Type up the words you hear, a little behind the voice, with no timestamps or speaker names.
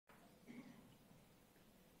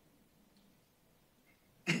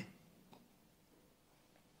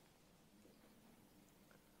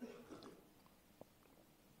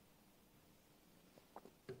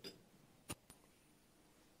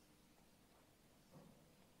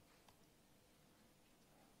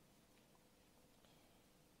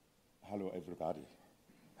Hello, everybody.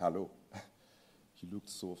 Hello. You look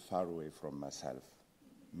so far away from myself.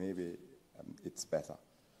 Maybe it's better.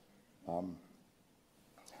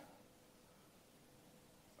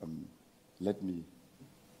 Let me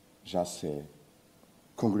just say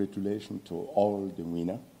congratulations to all the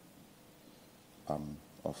winners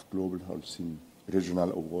of Global Holcim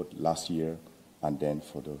Regional Award last year, and then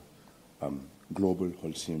for the Global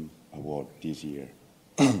Holcim Award this year.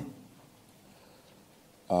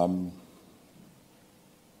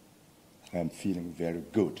 I'm feeling very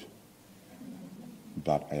good,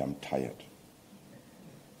 but I am tired.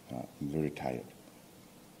 I'm very tired.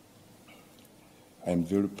 I'm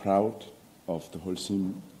very proud of the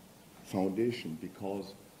Holcim Foundation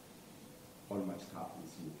because all my staff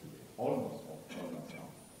is here today. Almost all my staff.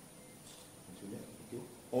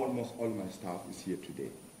 Almost all my staff is here today.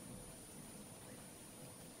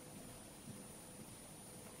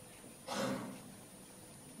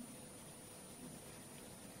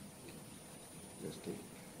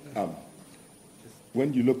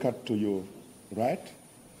 When you look at to your right,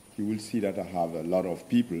 you will see that I have a lot of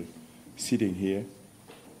people sitting here.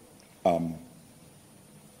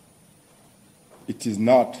 It is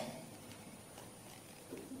not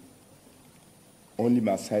only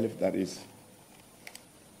myself that is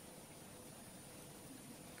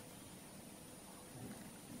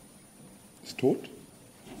taught.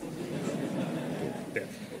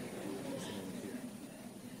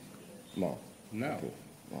 No. No. Okay.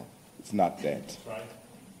 No. It's not that. That's right.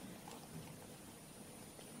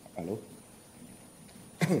 Hello?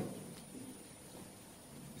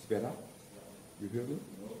 It's better? You hear me?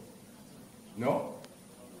 No?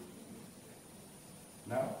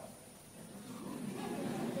 Now?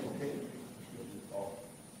 Okay.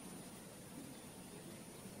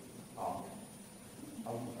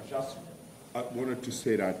 I wanted to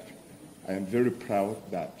say that I am very proud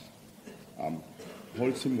that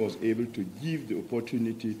Holcim was able to give the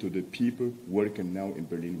opportunity to the people working now in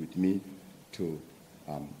Berlin with me to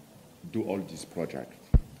do all these projects.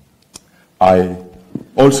 I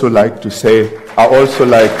also like to say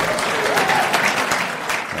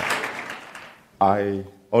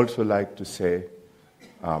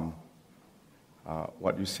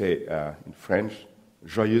what you say in French,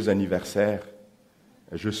 joyeux anniversaire.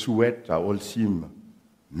 Je souhaite à Holcim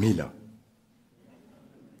 1000 ans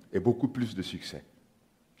et beaucoup plus de succès.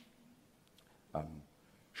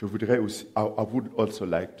 I would also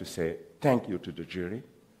like to say thank you to the jury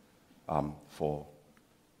for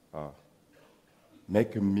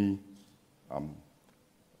making me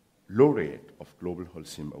laureate of Global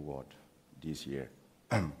Holcim Award this year.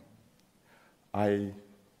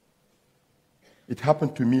 It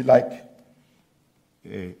happened to me like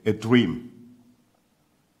a dream.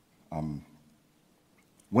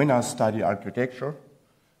 When I studied architecture,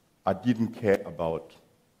 I didn't care about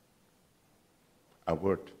a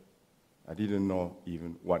word. I didn't know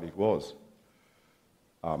even what it was.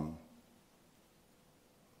 I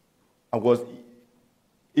was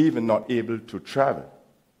even not able to travel.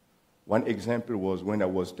 One example was when I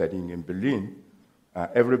was studying in Berlin,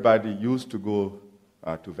 everybody used to go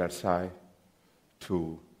to Versailles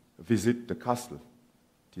to visit the castle,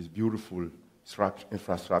 this beautiful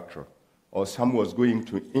infrastructure. Or some was going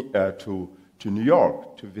to New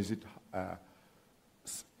York to visit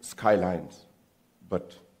skylines.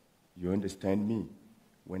 But you understand me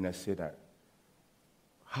when I say that.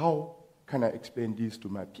 How can I explain this to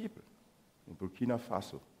my people in Burkina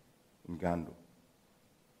Faso, in Gando?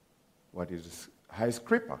 What is high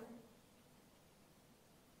scraper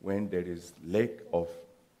when there is lack of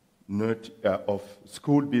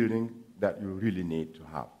school building that you really need to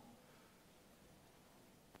have?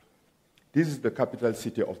 This is the capital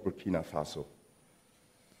city of Burkina Faso.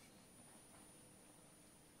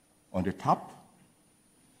 On the top,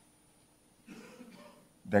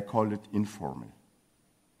 they call it informal.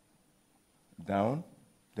 Down,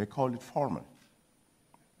 they call it formal.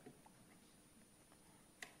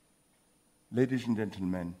 Ladies and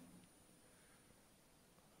gentlemen,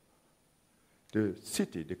 the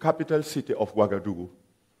capital city of Ouagadougou,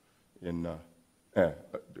 the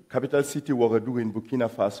capital city Ouagadougou in Burkina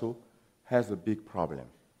Faso, has a big problem.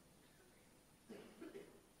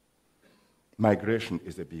 Migration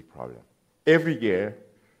is a big problem. Every year,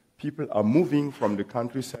 people are moving from the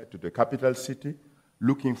countryside to the capital city,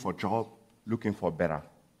 looking for jobs, looking for better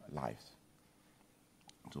lives.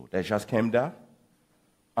 So they just came there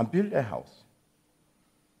and built a house.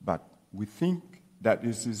 But we think that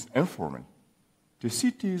this is informal. The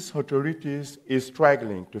city's authorities is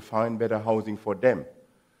struggling to find better housing for them.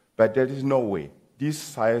 But there is no way. This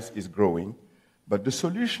size is growing. But the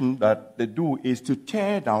solution that they do is to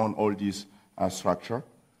tear down all this structure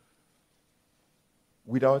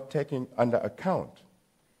without taking under account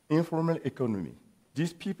informal economy.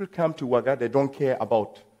 These people come to Ouagadougou, they don't care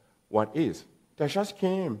about what is. They just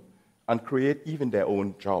came and create even their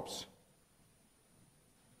own jobs.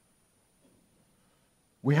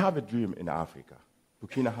 We have a dream in Africa.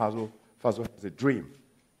 Burkina Faso has a dream.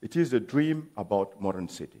 It is a dream about modern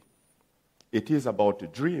city. It is about a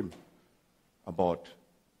dream about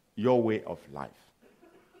your way of life.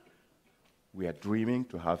 We are dreaming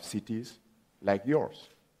to have cities like yours,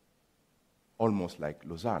 almost like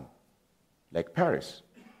Lausanne, like Paris,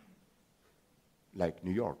 like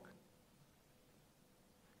New York.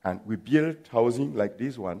 And we build housing like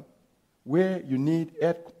this one, where you need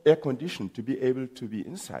air condition to be able to be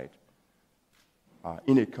inside,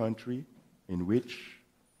 in a country in which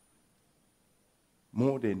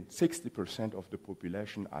more than 60% of the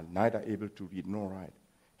population are neither able to read nor write,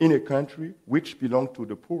 in a country which belongs to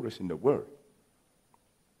the poorest in the world.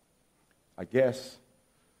 I guess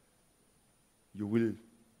you will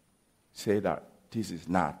say that this is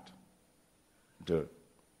not the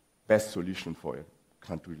best solution for a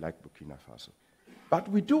country like Burkina Faso. But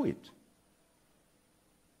we do it.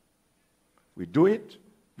 We do it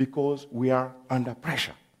because we are under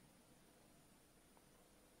pressure.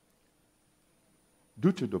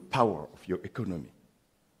 Due to the power of your economy,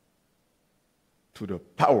 to the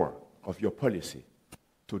power of your policy,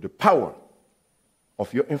 to the power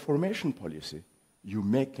of your information policy, you're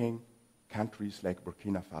making countries like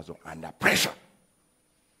Burkina Faso under pressure.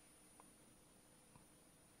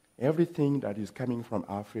 Everything that is coming from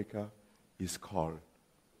Africa is called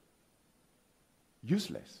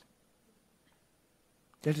useless.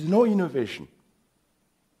 There is no innovation.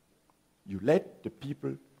 You let the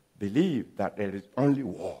people believe that there is only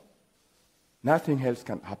war. Nothing else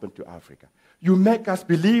can happen to Africa. You make us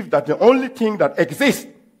believe that the only thing that exists,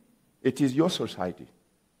 it is your society.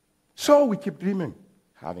 So we keep dreaming,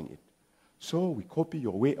 having it. So we copy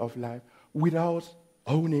your way of life without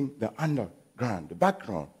owning the underground, the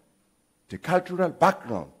background, the cultural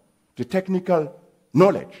background, the technical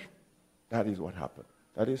knowledge. That is what happened.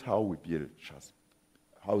 That is how we build just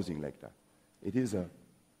housing like that. It is a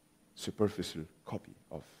superficial copy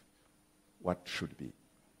of what should be.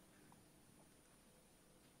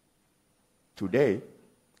 Today,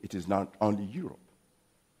 it is not only Europe.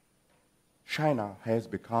 China has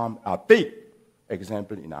become a big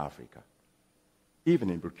example in Africa, even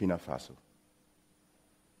in Burkina Faso.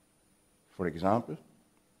 For example,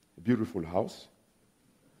 a beautiful house,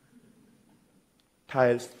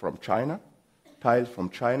 tiles from China,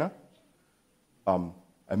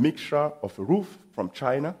 a mixture of a roof from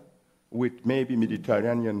China with maybe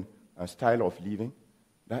Mediterranean style of living.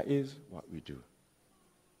 That is what we do.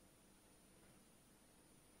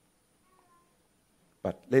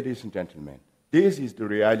 But ladies and gentlemen, this is the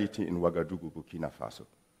reality in Ouagadougou, Burkina Faso.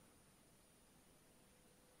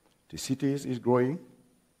 The city is growing,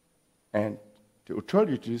 and the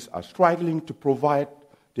authorities are struggling to provide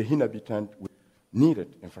the inhabitants with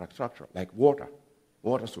needed infrastructure, like water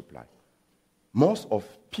supply. Most of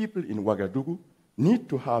people in Ouagadougou need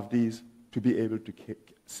to have these to be able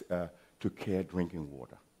to care drinking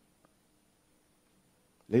water.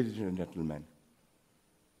 Ladies and gentlemen,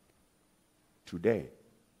 today,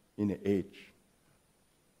 in the age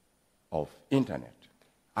of internet,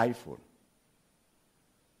 iPhone,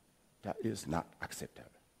 that is not acceptable.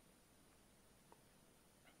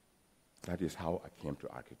 That is how I came to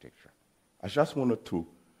architecture. I just wanted to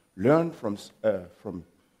learn from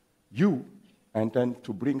you and then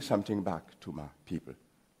to bring something back to my people.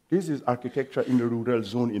 This is architecture in the rural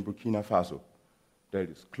zone in Burkina Faso that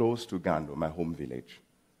is close to Gando, my home village.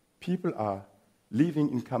 People are living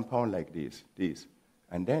in compound like this.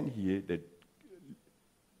 And then here,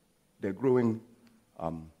 they're growing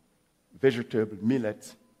vegetable,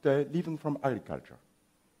 millets. They're living from agriculture.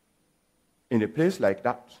 In a place like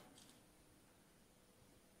that,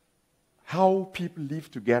 how people live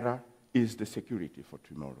together is the security for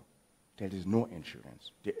tomorrow. There is no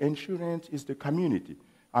insurance. The insurance is the community,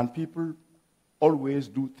 and people always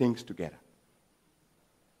do things together.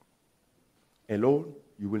 Alone,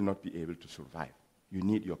 you will not be able to survive. You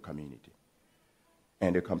need your community.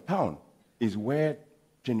 And a compound is where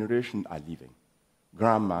generations are living.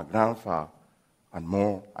 Grandma, grandfather, and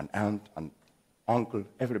more, and aunt, and uncle,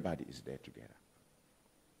 everybody is there together.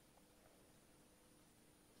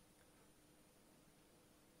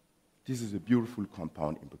 This is a beautiful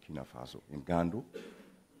compound in Burkina Faso, in Gando.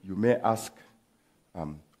 You may ask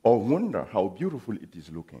or wonder how beautiful it is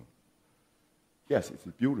looking. Yes, it's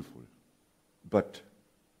beautiful, but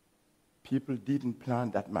People didn't plan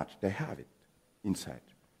that much. They have it inside.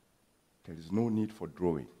 There is no need for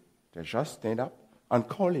drawing. They just stand up and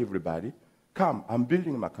call everybody, come, I'm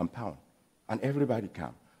building my compound. And everybody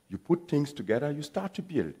come. You put things together, you start to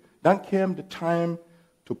build. Then came the time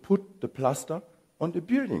to put the plaster on the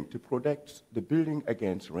building to protect the building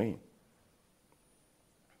against rain.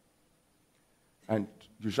 And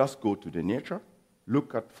you just go to the nature,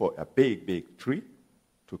 look at for a big, big tree,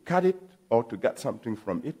 to cut it or to get something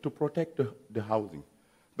from it to protect the housing.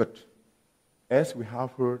 But as we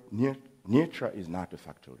have heard, nature is not a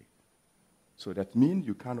factory. So that means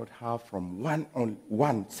you cannot have from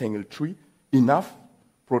one single tree enough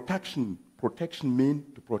protection. Protection means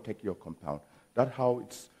to protect your compound. That's how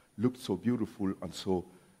it looks so beautiful and so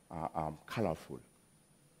colorful.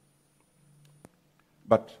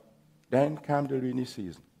 But then came the rainy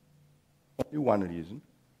season. Only one reason,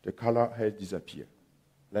 the color has disappeared,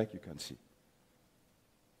 like you can see.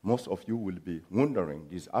 Most of you will be wondering,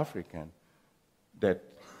 these Africans that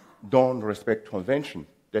don't respect convention,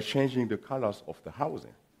 they're changing the colors of the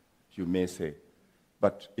housing, you may say.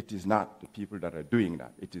 But it is not the people that are doing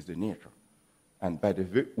that, it is the nature. And by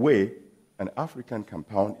the way, an African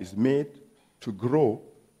compound is made to grow,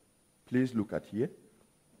 please look at here,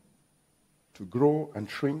 to grow and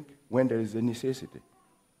shrink when there is a necessity.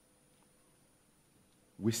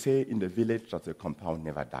 We say in the village that the compound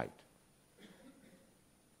never died.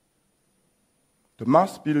 The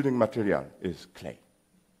mass building material is clay,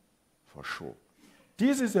 for sure.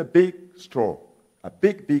 This is a big straw, a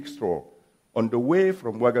big, big straw, on the way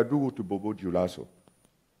from Ouagadougou to Bobo-Dioulasso.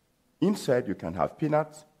 Inside you can have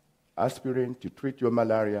peanuts, aspirin to treat your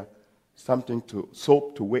malaria, something to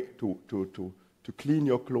soap to clean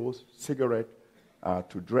your clothes, cigarette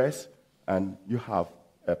to dress, and you have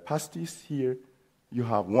pasties here. You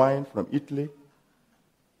have wine from Italy,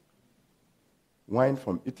 wine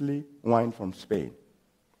from Spain.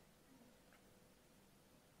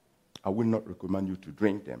 I will not recommend you to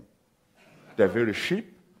drink them. They're very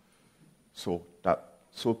cheap, so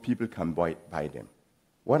people can buy them.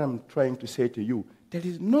 What I'm trying to say to you, there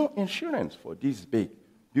is no insurance for this big,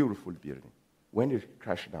 beautiful building. When it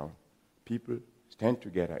crashes down, people stand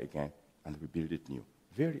together again and rebuild it new,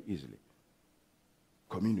 very easily.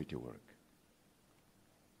 Community work.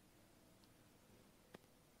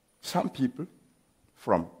 Some people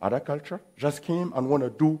from other culture just came and want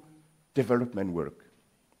to do development work.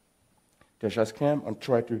 They just came and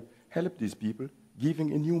try to help these people,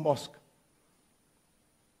 giving a new mosque.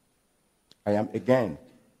 I am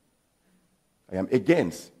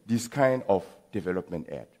against this kind of development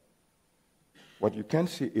aid. What you can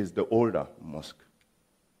see is the older mosque.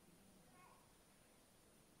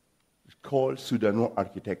 It's called Sudano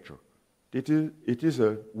architecture. It is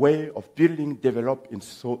a way of building developed in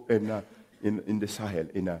the Sahel,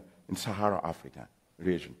 in Sahara Africa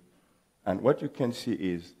region. And what you can see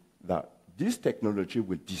is that this technology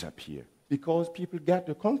will disappear because people get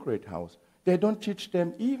the concrete house. They don't teach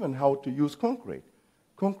them even how to use concrete.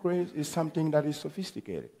 Concrete is something that is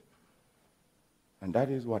sophisticated. And that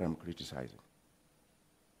is what I'm criticizing.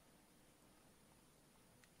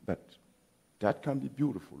 But that can be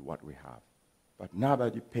beautiful, what we have. But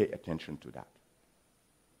nobody pay attention to that.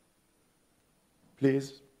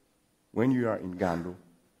 Please, when you are in Gando,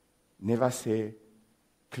 never say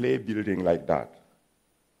clay building like that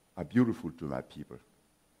are beautiful to my people.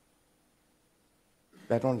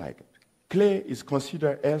 They don't like it. Clay is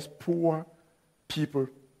considered as poor people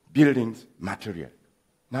buildings material.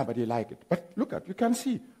 Nobody like it. But look at, you can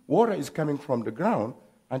see, water is coming from the ground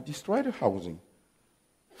and destroy the housing.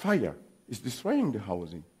 Fire is destroying the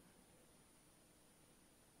housing.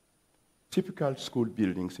 Typical school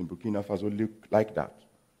buildings in Burkina Faso look like that.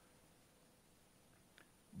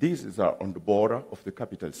 These are on the border of the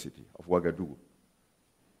capital city of Ouagadougou,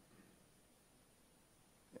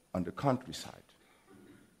 on the countryside.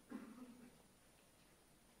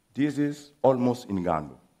 This is almost in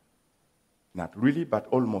Gando. Not really, but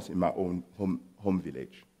almost in my own home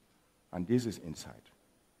village. And this is inside.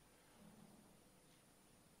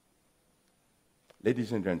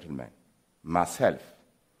 Ladies and gentlemen, myself,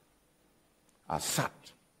 I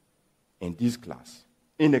sat in this class,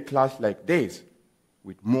 in a class like this,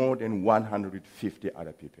 with more than 150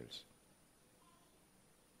 other people.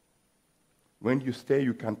 When you stay,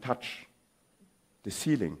 you can touch the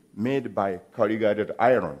ceiling made by corrugated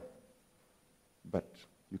iron. But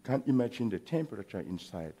you can't imagine the temperature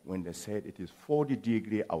inside when they said it is 40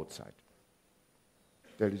 degrees outside.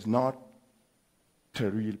 There is not a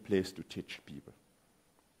real place to teach people.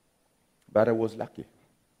 But I was lucky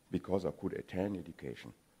because I could attend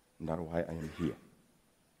education. And that's why I am here.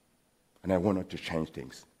 And I wanted to change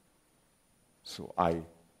things. So I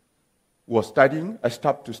was studying, I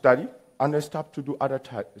stopped to study, and I stopped to do other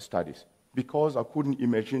studies because I couldn't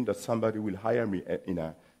imagine that somebody will hire me in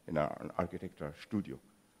an architecture studio.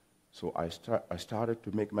 So I started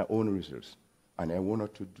to make my own research, and I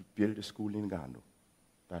wanted to build a school in Gando.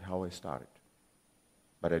 That's how I started.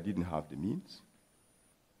 But I didn't have the means.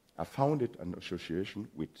 I founded an association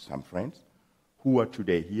with some friends who are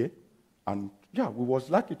today here, and yeah, we was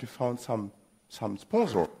lucky to find some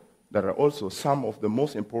sponsors that are also some of the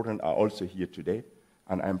most important are also here today,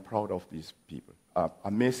 and I'm proud of these people. I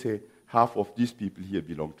may say half of these people here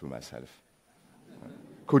belong to myself.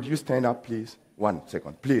 Could you stand up, please? 1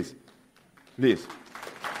 second, please. Please.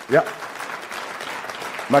 Yeah.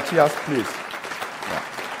 Matthias, please. Yeah.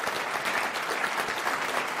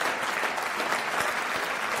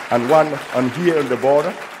 And one on here on the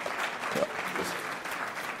border. Yeah.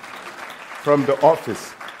 From the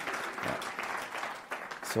office. Yeah.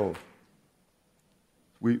 So,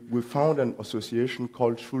 we found an association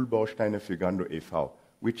called Schulbausteine für Gando e.V.,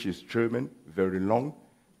 which is German, very long.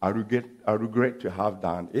 I regret to have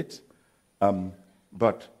done it,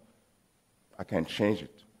 but I can change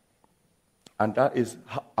it. And that is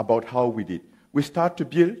about how we did. We start to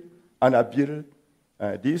build, and I built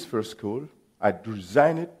this first school. I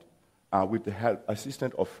designed it with the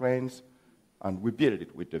assistance of friends, and we built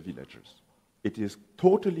it with the villagers. It is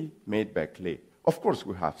totally made by clay. Of course,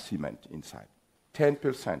 we have cement inside,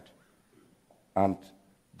 10%. And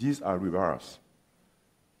these are reverse.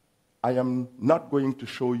 I am not going to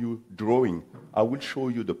show you drawing. I will show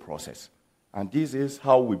you the process. And this is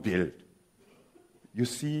how we build. You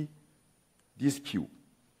see this cube.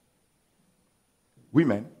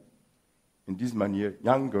 Women, in this manner,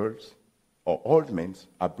 young girls or old men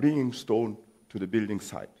are bringing stone to the building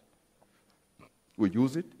site. We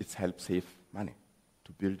use it. It helps save money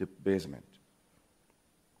to build the basement.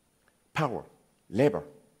 Power, labor.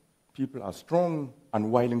 People are strong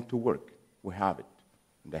and willing to work. We have it.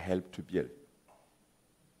 And they help to build.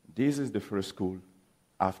 This is the first school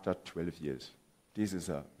after 12 years. This is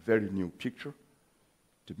a very new picture.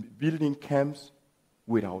 The building comes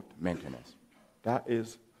without maintenance. That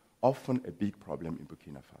is often a big problem in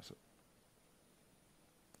Burkina Faso.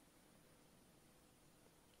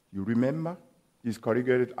 You remember this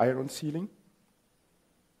corrugated iron ceiling?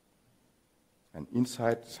 And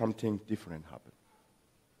inside something different happened.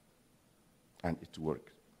 And it worked.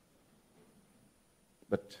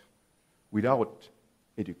 But without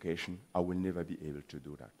education, I will never be able to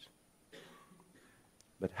do that.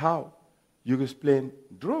 But how you explain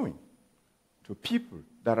drawing to people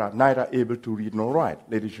that are neither able to read nor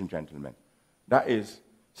write, ladies and gentlemen? That is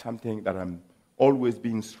something that I'm always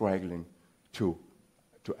been struggling to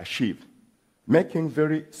achieve. Making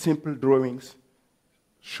very simple drawings,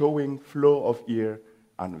 showing flow of air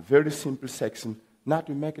and very simple section, not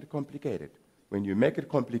to make it complicated. When you make it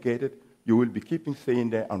complicated, you will be keeping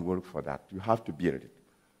staying there and work for that. You have to build it.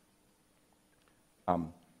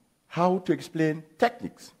 How to explain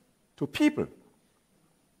techniques to people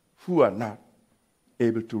who are not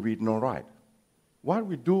able to read nor write. What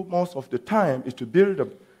we do most of the time is to build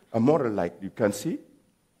a model like you can see,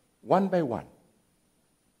 one by one.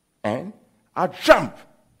 And I jump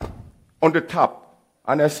on the top,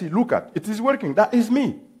 and I see, look at, it is working. That is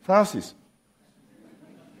me, Francis.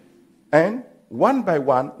 And one by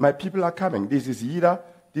one, my people are coming. This is Yida,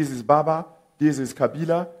 this is Baba, this is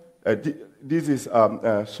Kabila, this is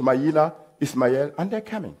Sumaila, Ismail, and they're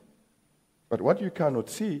coming. But what you cannot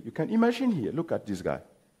see, you can imagine here, look at this guy.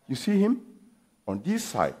 You see him? On this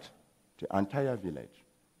side, the entire village,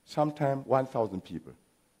 sometimes 1,000 people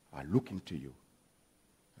are looking to you,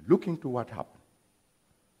 looking to what happened.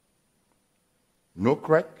 No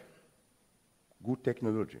crack, good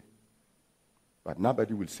technology. But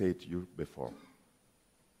nobody will say it to you before.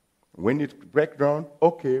 When it breaks down,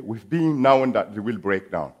 okay, we've been known that it will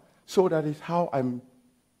break down. So that is how I'm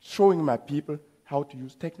showing my people how to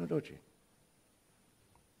use technology.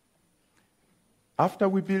 After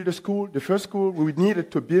we build the school, the first school, we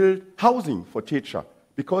needed to build housing for teachers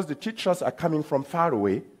because the teachers are coming from far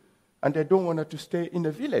away and they don't want to stay in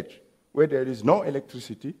the village where there is no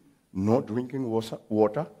electricity, no drinking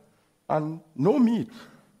water, and no meat.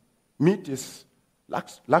 Meat is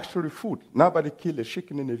luxury food. Nobody kills a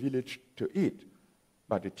chicken in the village to eat.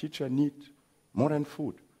 But the teacher needs modern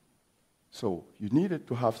food. So you needed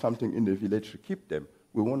to have something in the village to keep them.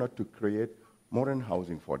 We wanted to create modern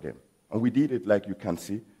housing for them. And we did it like you can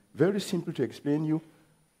see. Very simple to explain you.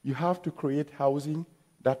 You have to create housing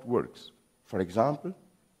that works. For example,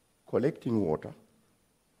 collecting water.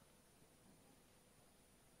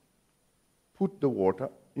 Put the water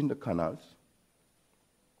in the canals.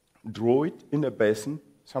 draw it in a basin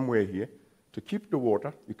somewhere here to keep the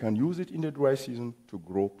water. You can use it in the dry season to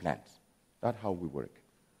grow plants. That's how we work.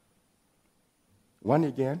 One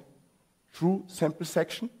again, through simple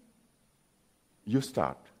section, you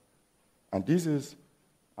start. And this is,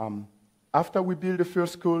 after we build the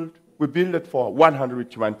first school, we built it for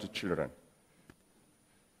 120 children.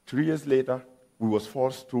 3 years later, we was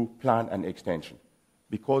forced to plan an extension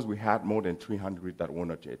because we had more than 300 that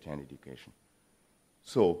wanted to attend education.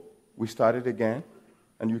 So we started again,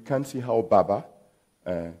 and you can see how Baba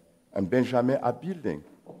and Benjamin are building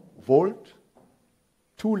vault,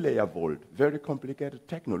 2-layer vault, very complicated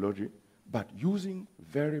technology, but using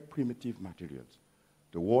very primitive materials,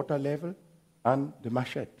 the water level and the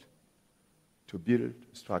machete to build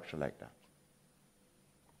a structure like that.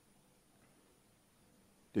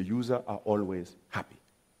 The users are always happy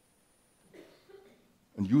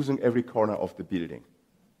and using every corner of the building.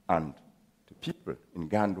 And the people in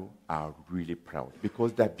Gando are really proud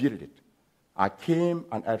because they built it. I came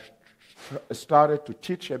and I started to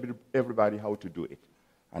teach everybody how to do it.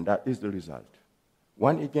 And that is the result.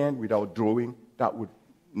 One again, without drawing, that would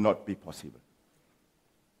not be possible.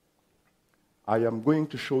 I am going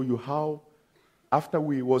to show you how, after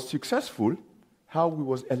we was successful, how we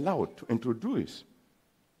was allowed to introduce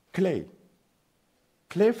clay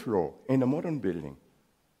floor in a modern building.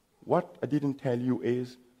 What I didn't tell you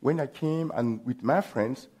is, when I came and with my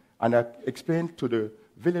friends, and I explained to the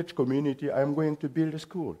village community, I am going to build a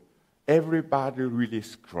school. Everybody really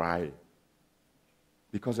cried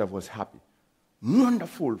because I was happy.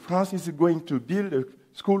 Wonderful, Francis is going to build a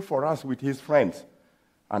school for us with his friends.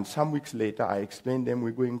 And some weeks later, I explained them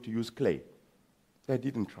we're going to use clay. They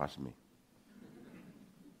didn't trust me.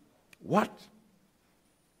 What?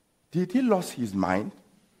 Did he lose his mind?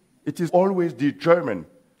 It is always the German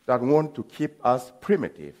that want to keep us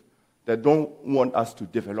primitive, that don't want us to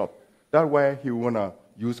develop. That's why he want to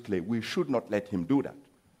use clay. We should not let him do that.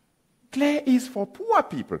 Clay is for poor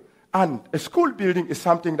people. And a school building is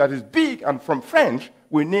something that is big, and from French,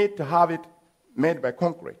 we need to have it made by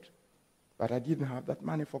concrete. But I didn't have that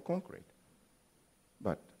money for concrete.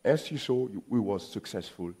 But as you saw, we was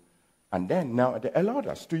successful. And then now they allowed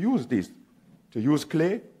us to use this, to use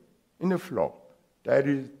clay in the floor. That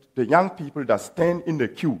is the young people that stand in the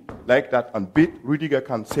queue like that and beat. Rudiger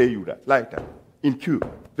can say you that, like that, in queue.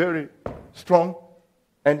 Very strong.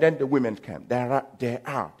 And then the women came. They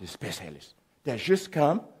are the specialists. They just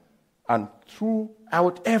come and threw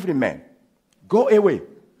out every man. Go away.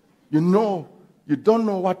 You don't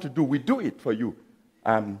know what to do. We do it for you.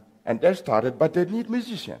 And they started, but they need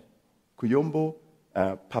musicians. Kuyombo,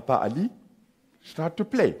 Papa Ali, start to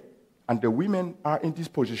play. And the women are in this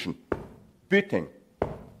position, beating,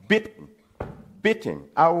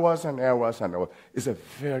 hours and hours and hours. It's a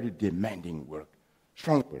very demanding work,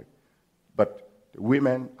 strong work. But the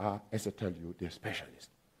women are, as I tell you, they're specialists,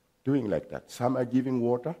 doing like that. Some are giving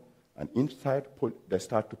water, and inside they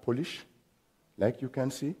start to polish, like you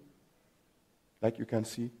can see.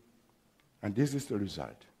 And this is the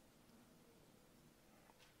result.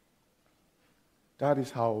 That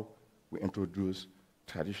is how we introduce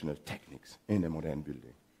traditional techniques in a modern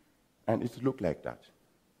building. And it looked like that.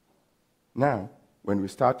 Now, when we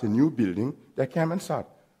start a new building, they come and start.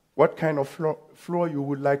 What kind of floor you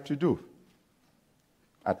would like to do?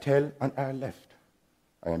 I tell and I left.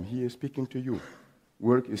 I am here speaking to you.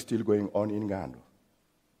 Work is still going on in Gando.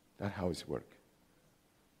 That's how it works.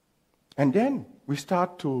 And then we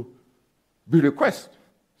start to be request.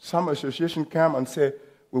 Some association come and say,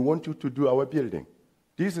 we want you to do our building.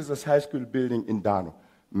 This is a high school building in Dano.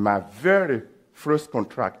 My very first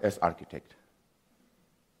contract as architect.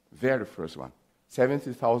 Very first one.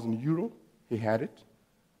 70,000 euro, he had it.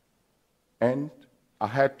 And I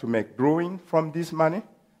had to make drawing from this money.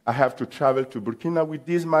 I have to travel to Burkina with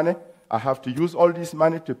this money. I have to use all this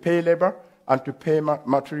money to pay labor and to pay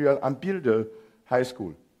material and build a high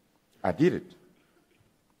school. I did it.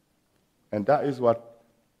 And that is what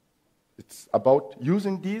it's about,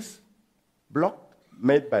 using this block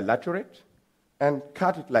made by laterite and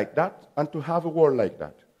cut it like that and to have a wall like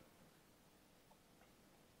that.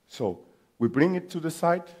 So we bring it to the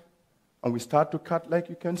site and we start to cut like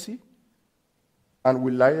you can see. And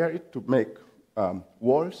we layer it to make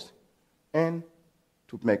walls and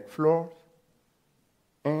to make floors.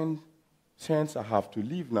 And since I have to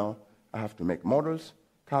leave now, I have to make models,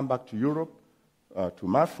 come back to Europe, to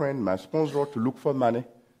my friend, my sponsor, to look for money.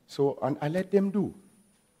 So, and I let them do.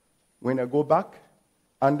 When I go back,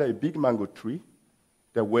 under a big mango tree,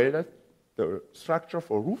 they welded the structure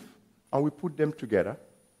for roof, and we put them together.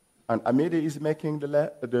 And Amede is making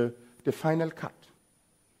the final cut.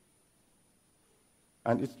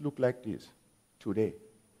 And it looked like this today.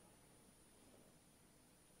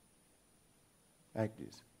 Like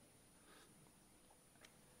this.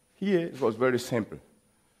 Here, it was very simple.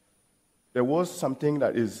 There was something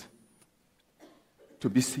that is to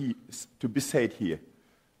be said here.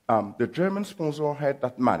 The German sponsor had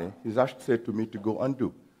that money. He just said to me to go and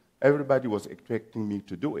do. Everybody was expecting me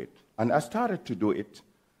to do it. And I started to do it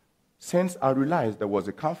since I realized there was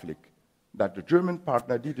a conflict that the German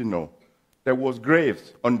partner didn't know. There was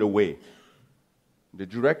graves on the way. The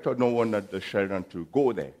director don't wanted the children to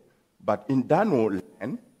go there. But in Dano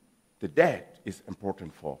land, the death is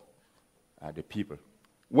important for the people.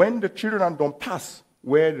 When the children don't pass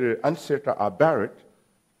where the ancestors are buried,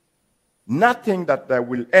 nothing that they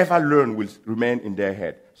will ever learn will remain in their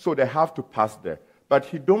head. So they have to pass there. But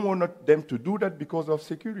he don't want them to do that because of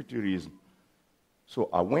security reasons. So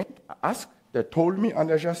I went, I asked, they told me,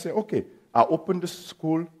 and I just said, okay, I opened the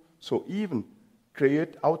school, so even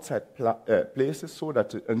create outside places so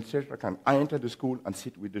that the ancestor can enter the school and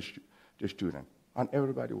sit with the student. And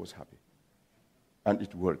everybody was happy. And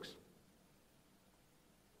it works.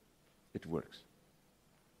 It works.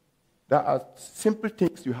 There are simple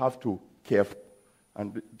things you have to care for.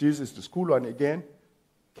 And this is the school one again.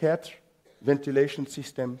 Cats, ventilation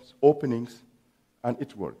systems, openings, and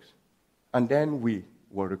it works. And then we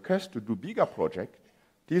were requested to do bigger project.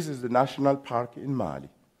 This is the national park in Mali.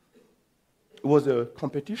 It was a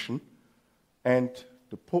competition, and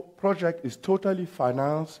the project is totally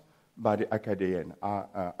financed by the Acadian,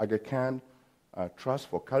 Aga Khan Trust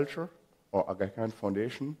for Culture, or Aga Khan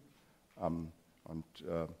Foundation.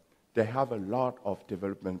 They have a lot of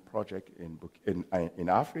development projects in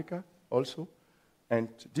Africa also, and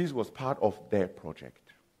this was part of their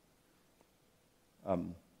project.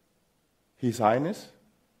 His Highness,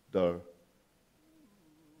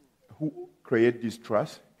 who created this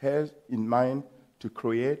trust, has in mind to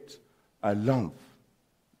create a lamp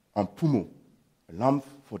on Pumo, a lamp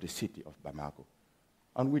for the city of Bamako.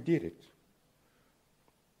 And we did it.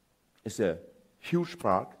 It's a huge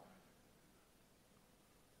park,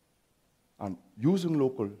 and using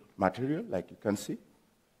local material, like you can see.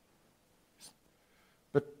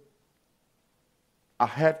 But I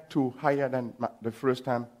had to hire them the first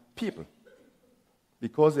time people,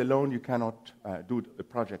 because alone you cannot do a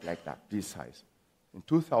project like that, this size. In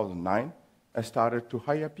 2009, I started to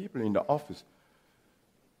hire people in the office.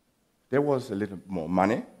 There was a little more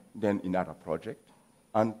money than in other projects,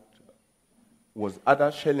 and was other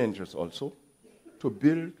challenges also to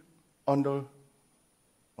build under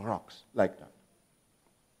rocks like that.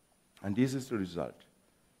 And this is the result.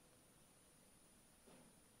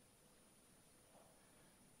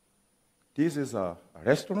 This is a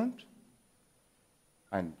restaurant,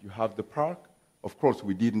 and you have the park. Of course,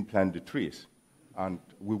 we didn't plant the trees. And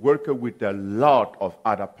we work with a lot of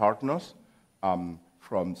other partners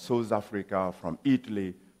from South Africa, from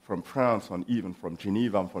Italy, from France, and even from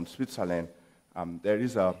Geneva and from Switzerland. There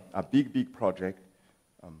is a big project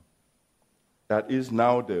that is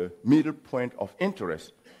now the middle point of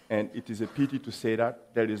interest. And it is a pity to say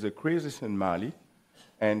that there is a crisis in Mali.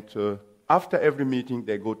 And after every meeting,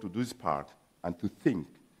 they go to this park and to think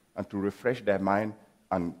and to refresh their mind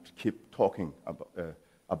and keep talking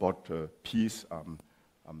about peace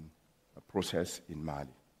process in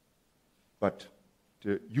Mali. But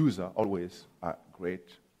the user always are great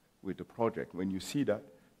with the project. When you see that,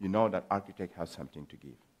 you know that architect has something to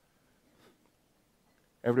give.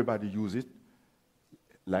 Everybody use it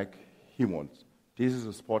like he wants. This is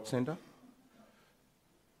a sports center.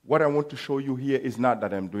 What I want to show you here is not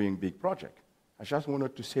that I'm doing big project. I just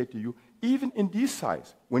wanted to say to you, even in this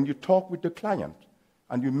size, when you talk with the client,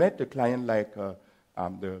 and you met the client like the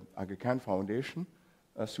Aga Khan Foundation,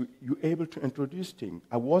 so you're able to introduce things.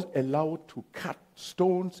 I was allowed to cut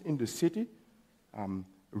stones in the city,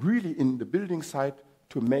 really in the building site,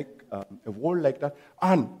 to make a wall like that.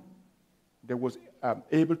 And they was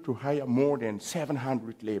able to hire more than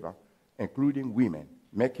 700 labor, including women,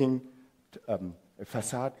 making a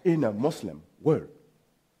facade in a Muslim world,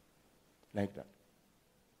 like that.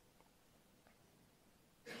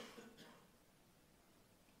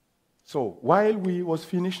 So while we was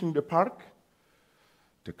finishing the park,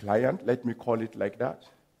 the client, let me call it like that,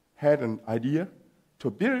 had an idea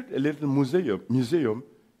to build a little museum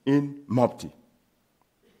in Mopti.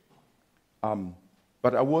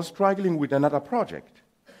 But I was struggling with another project,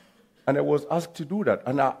 and I was asked to do that.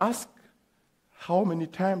 And I asked, how many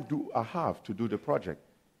time do I have to do the project?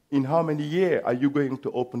 In how many years are you going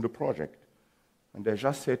to open the project? And they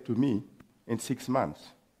just said to me, in 6 months.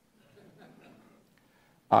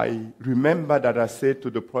 I remember that I said to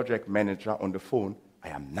the project manager on the phone, I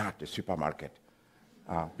am not a supermarket.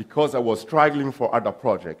 because I was struggling for other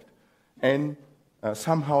projects. And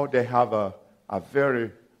somehow they have a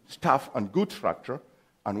very tough and good structure.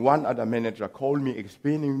 And one other manager called me,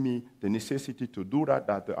 explaining me the necessity to do that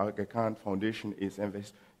the Aga Khan Foundation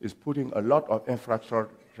is putting a lot of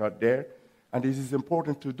infrastructure there, and it is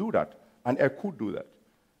important to do that. And I could do that.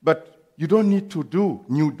 But you don't need to do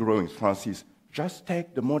new drawings, Francis. Just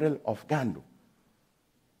take the model of Gando.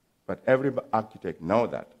 But every architect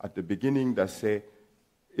knows that. At the beginning, they say,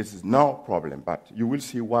 it's no problem, but you will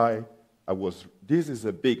see why this is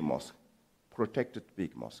a big mosque, protected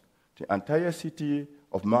big mosque. The entire city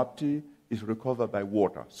of Mopti is recovered by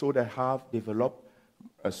water. So they have developed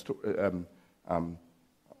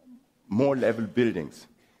more level buildings.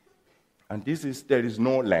 And there is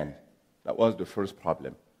no land. That was the first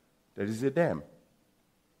problem. There is a dam.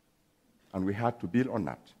 And we had to build on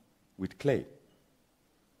that with clay.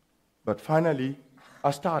 But finally,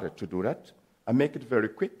 I started to do that. I make it very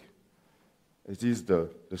quick. This is the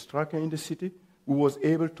structure in the city. We was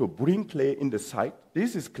able to bring clay in the site.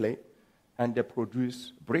 This is clay. And they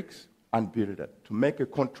produce bricks and build it to make a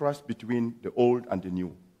contrast between the old and the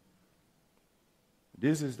new.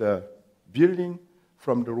 This is the building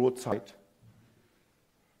from the roadside.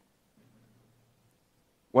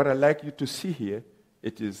 What I'd like you to see here,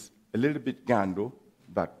 it is a little bit Gando,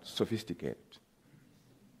 but sophisticated.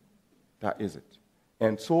 That is it.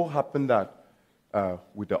 And so happened that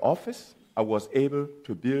with the office, I was able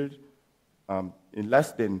to build in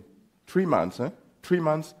less than 3 months,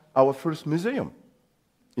 our first museum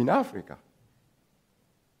in Africa.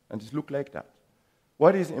 And it looked like that.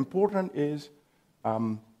 What is important is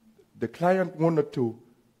the client wanted to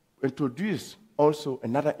introduce also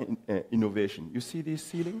another innovation. You see this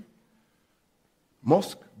ceiling?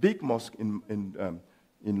 Big mosque in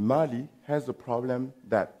Mali has the problem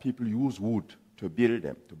that people use wood to build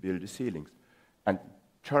them, to build the ceilings. And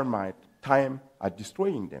termite time are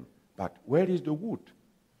destroying them. But where is the wood?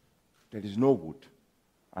 There is no wood.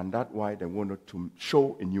 And that's why they wanted to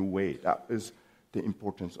show a new way. That is the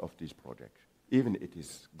importance of this project. Even it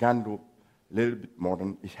is Gando, a little bit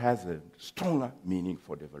modern, it has a stronger meaning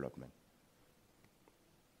for development.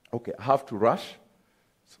 Okay, I have to rush.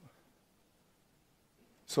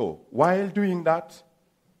 So while doing that,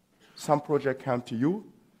 some project come to you,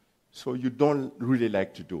 so you don't really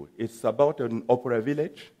like to do it. It's about an opera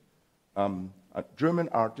village. A German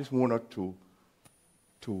artist wanted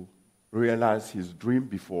to realize his dream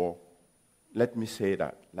before, let me say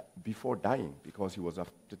that, before dying, because he was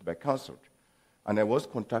affected by cancer. And I was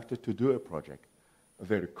contacted to do a project,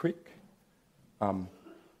 very quick. It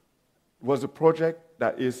was a project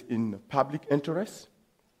that is in public interest.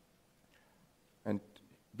 And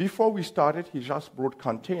before we started, he just brought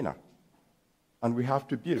container. And we have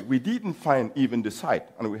to build. We didn't find even the site,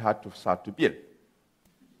 and we had to start to build,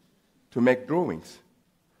 to make drawings.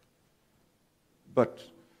 But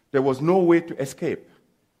there was no way to escape.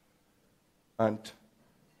 And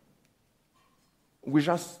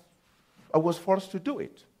I was forced to do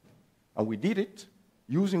it. And we did it,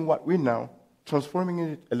 using what we know, transforming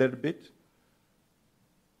it a little bit.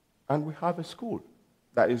 And we have a school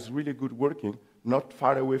that is really good working, not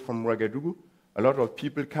far away from Ouagadougou. A lot of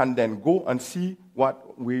people can then go and see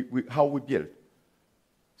how we build.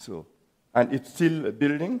 So, and it's still a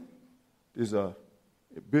building. There's a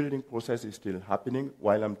building process is still happening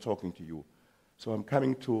while I'm talking to you. So I'm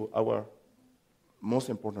coming to our most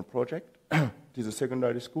important project. It is a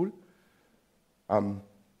secondary school.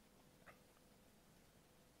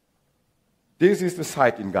 This is the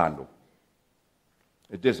site in Gando,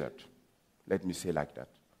 a desert, let me say like that.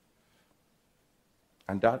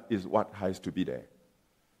 And that is what has to be there.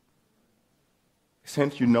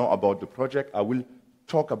 Since you know about the project, I will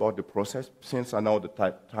talk about the process, since I know the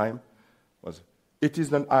time. It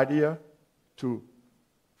is an idea to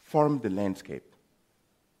form the landscape,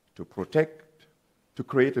 to protect, to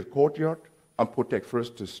create a courtyard, and protect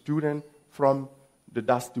first the student from the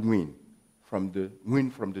dusty wind, from the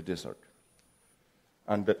wind from the desert.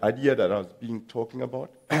 And the idea that I was talking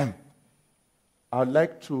about, I'd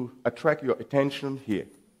like to attract your attention here.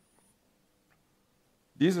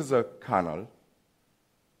 This is a canal.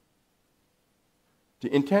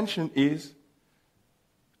 The intention is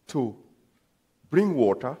to bring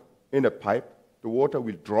water in a pipe. The water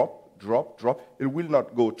will drop, drop, drop. It will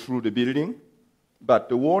not go through the building, but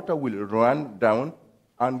the water will run down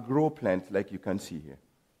and grow plants like you can see here.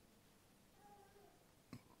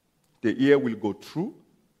 The air will go through,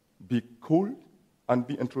 be cooled, and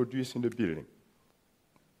be introduced in the building.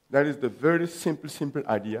 That is the very simple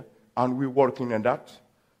idea, and we're working on that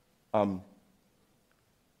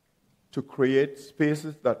to create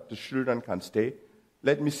spaces that the children can stay.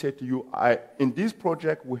 let me say to you, in this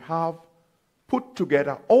project, we have put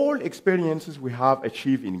together all experiences we have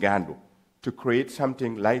achieved in Gando to create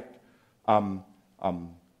something like an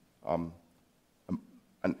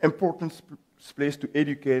important place to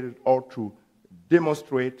educate or to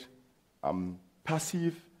demonstrate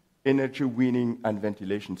passive energy winning and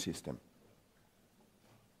ventilation system.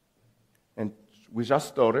 And we just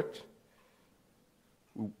started.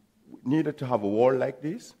 We needed to have a wall like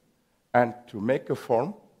this and to make a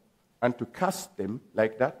form and to cast them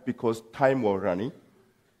like that because time was running.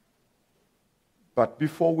 But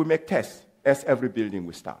before we make tests, as every building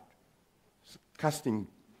we start, casting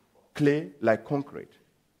clay like concrete,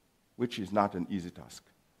 which is not an easy task.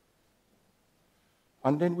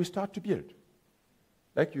 And then we start to build.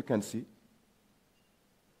 Like you can see,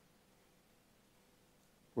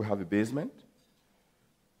 we have a basement.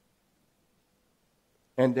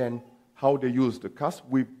 And then how they use the cast,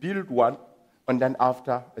 we build one, and then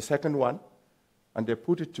after a second one, and they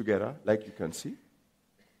put it together, like you can see.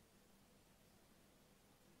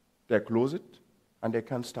 They close it, and they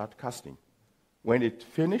can start casting. When it's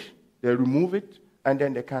finished, they remove it, and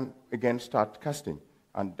then they can again start casting.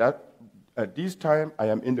 And that, at this time, I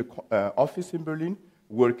am in the office in Berlin,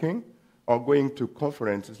 working or going to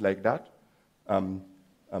conferences like that,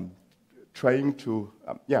 trying to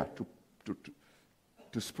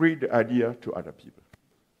spread the idea to other people.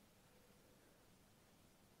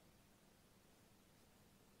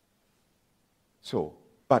 So,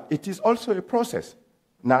 but it is also a process,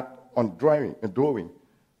 not on drawing.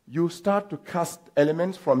 You start to cast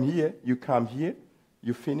elements from here, you come here,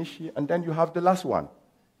 you finish here, and then you have the last one.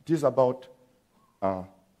 It is about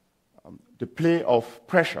the play of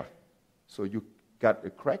pressure. So you got a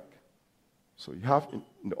crack, so you have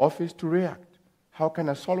in the office to react. How can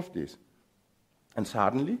I solve this? And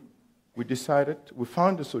suddenly, we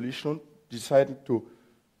found a solution, decided to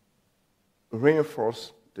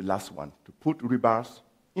reinforce the last one, to put rebars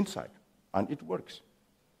inside, and it works.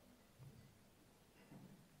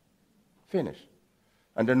 Finished.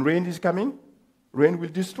 And then rain is coming. Rain will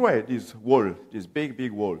destroy this wall, this big,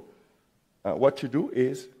 big wall. What you do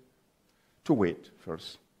is to wait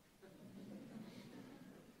first.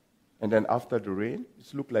 And then after the rain,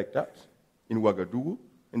 it looks like that. In Ouagadougou,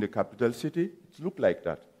 in the capital city, it looks like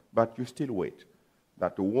that. But you still wait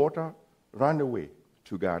that the water run away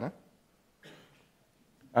to Ghana.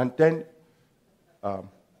 And then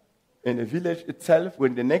in the village itself,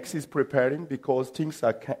 when the next is preparing, because things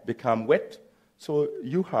become wet, so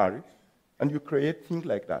you hurry and you create things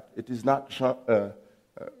like that. It is not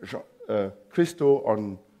Christo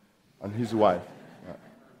on his wife,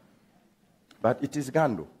 but it is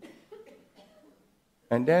Gando.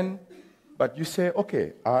 And then, but you say,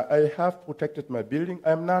 okay, I have protected my building.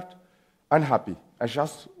 I'm not unhappy. I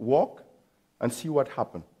just walk and see what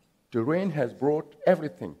happened. The rain has brought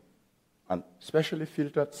everything, and especially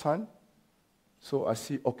filtered sun. So I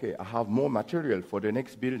see, okay, I have more material for the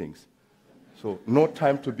next buildings. So no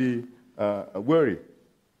time to be worried.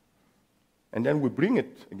 And then we bring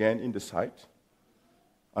it again in the site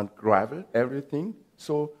and gravel everything.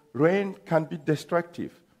 So rain can be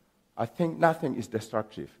destructive. I think nothing is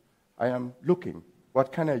destructive. I am looking,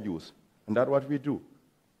 what can I use? And that's what we do.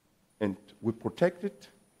 And we protect it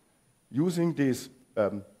using this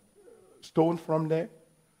stone from there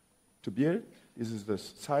to build. This is the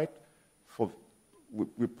site for,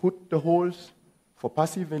 we put the holes for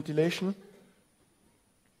passive ventilation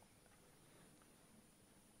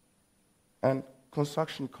and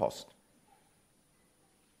construction cost.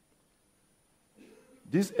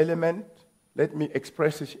 This element, let me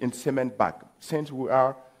express it in cement bag, since we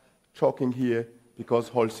are talking here because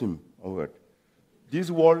Holcim over it. This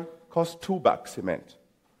wall costs 2 bags cement.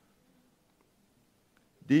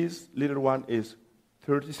 This little one is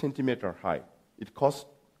 30 centimeter high. It costs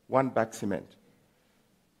 1 bag cement.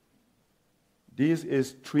 This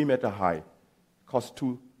is 3 meter high, costs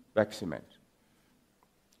 2 bags cement.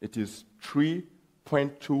 It is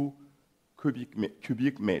 3.2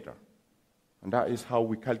 cubic meter. And that is how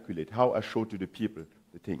we calculate, how I show to the people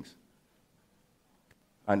the things.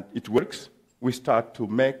 And it works. We start to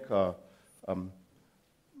make, to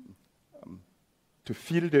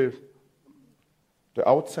fill the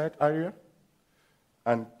outside area.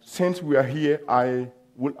 And since we are here, I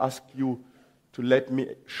will ask you to let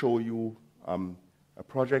me show you a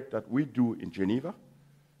project that we do in Geneva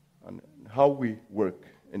and how we work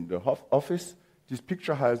in the office. This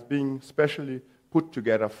picture has been specially put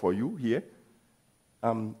together for you here.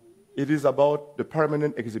 It is about the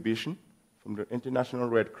permanent exhibition from the International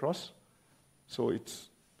Red Cross. So it's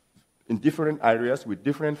in different areas with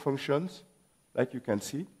different functions, like you can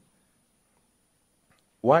see.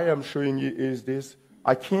 why I'm showing you is this.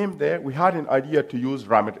 I came there, we had an idea to use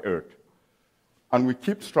rammed earth. And we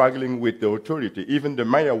keep struggling with the authority. Even the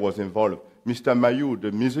mayor was involved. Mr. Mayou,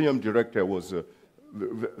 the museum director, was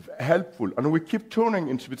helpful. And we keep touring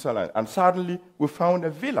in Switzerland. And suddenly, we found a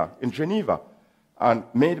villa in Geneva and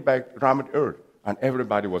made by rammed earth. And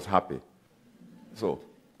everybody was happy.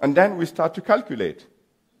 And then we start to calculate.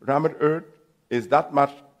 Rammed earth is that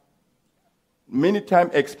much, many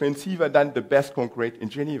times expensive than the best concrete in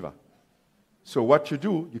Geneva. So what you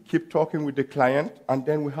do, you keep talking with the client, and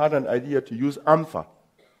then we had an idea to use amphar.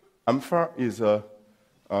 Amphar is a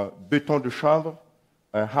béton de chanvre,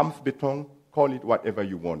 a Hanf béton, call it whatever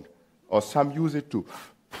you want. Or some use it to,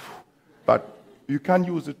 but you can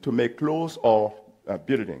use it to make clothes or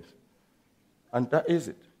buildings. And that is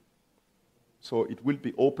it. So it will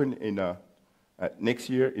be open in next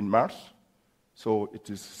year in March. So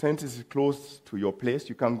since it's close to your place,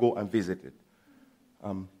 you can go and visit it.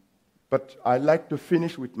 But I like to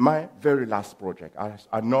finish with my very last project.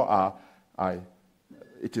 I know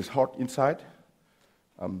it is hot inside,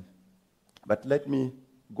 but let me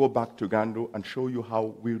go back to Gando and show you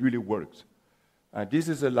how we really work. This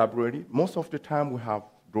is a library. Most of the time we have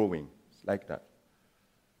drawings like that.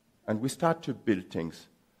 And we start to build things.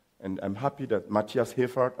 And I'm happy that Matthias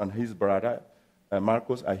Heffert and his brother,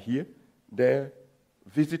 Marcos, are here. They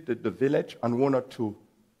visited the village and wanted to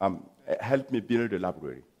help me build a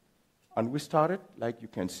library. And we started, like you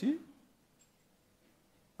can see,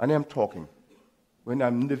 and I'm talking. When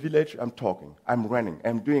I'm in the village, I'm talking. I'm running.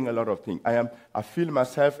 I'm doing a lot of things. I feel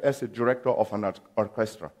myself as a director of an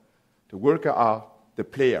orchestra. The workers are the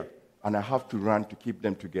player, and I have to run to keep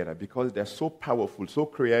them together because they're so powerful, so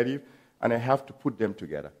creative, and I have to put them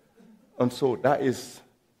together. And so that is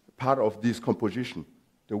part of this composition.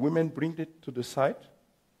 The women bring it to the site,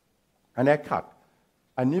 and I cut.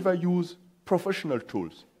 I never use professional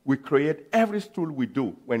tools. We create every tool we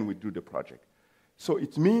do when we do the project. So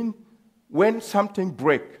it means when something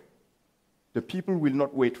breaks, the people will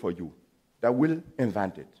not wait for you. They will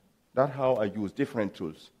invent it. That's how I use different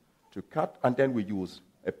tools to cut, and then we use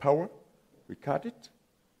a power. We cut it.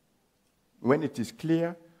 When it is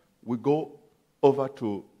clear, we go over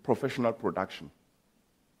to professional production,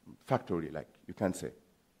 factory, like you can say.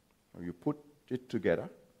 You put it together.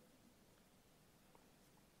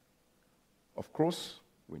 Of course,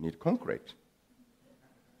 we need concrete.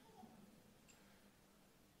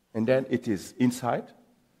 And then it is inside.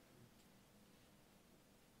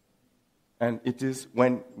 And it is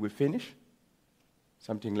when we finish,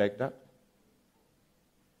 something like that.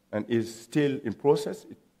 And is still in process.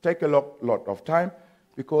 It takes a lot of time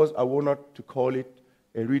because I wanted to call it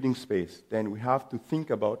a reading space. Then we have to think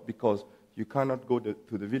about, because you cannot go to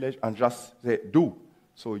the village and just say, do.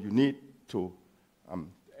 So you need to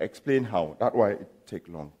explain how. That's why it takes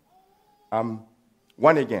long.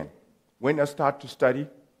 One again, when I start to study,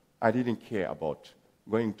 I didn't care about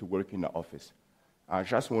going to work in the office. I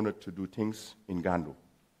just wanted to do things in Gando.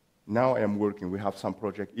 Now I am working. We have some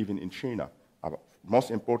project even in China.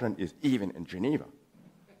 Most important is even in Geneva.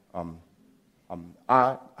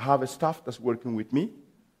 I have a staff that's working with me.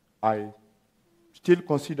 I still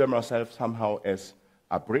consider myself somehow as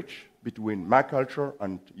a bridge between my culture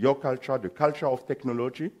and your culture, the culture of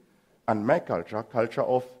technology, and my culture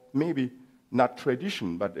of maybe not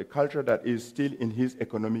tradition, but a culture that is still in his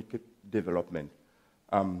economic development.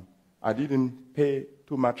 I didn't pay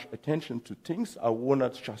too much attention to things. I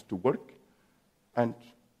wanted just to work. And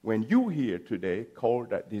when you here today call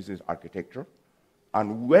that this is architecture,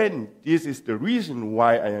 and when this is the reason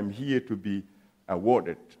why I am here to be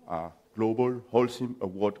awarded Global Holcim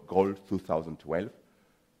Award Gold 2012,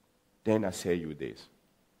 then I say you this.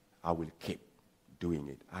 I will keep doing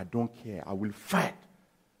it. I don't care. I will fight.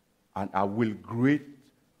 And I will greet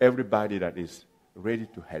everybody that is ready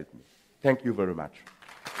to help me. Thank you very much.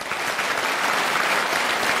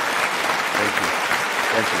 Thank you.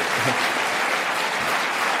 Thank you.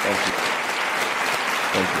 Thank you.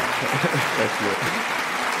 Thank you. Thank you.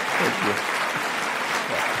 Thank you.